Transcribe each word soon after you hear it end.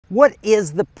What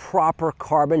is the proper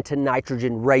carbon to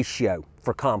nitrogen ratio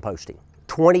for composting?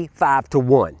 25 to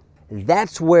 1.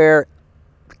 That's where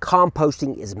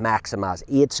composting is maximized.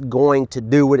 It's going to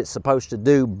do what it's supposed to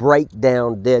do, break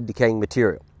down dead, decaying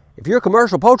material. If you're a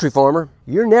commercial poultry farmer,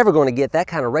 you're never going to get that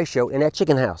kind of ratio in that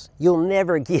chicken house. You'll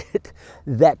never get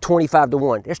that 25 to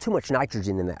 1. There's too much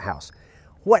nitrogen in that house.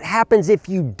 What happens if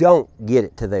you don't get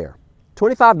it to there?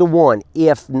 25 to 1,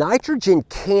 if nitrogen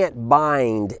can't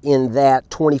bind in that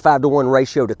 25 to 1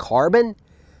 ratio to carbon,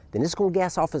 then it's going to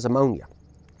gas off as ammonia.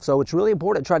 So it's really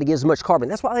important to try to get as much carbon.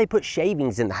 That's why they put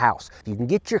shavings in the house. You can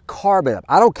get your carbon up.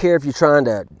 I don't care if you're trying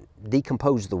to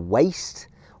decompose the waste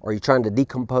or you're trying to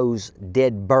decompose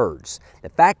dead birds. The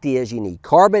fact is you need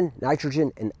carbon,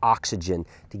 nitrogen, and oxygen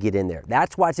to get in there.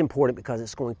 That's why it's important, because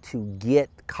it's going to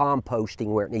get composting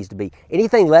where it needs to be.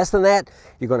 Anything less than that,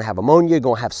 you're going to have ammonia, you're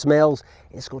going to have smells,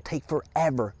 and it's going to take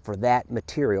forever for that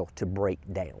material to break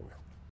down.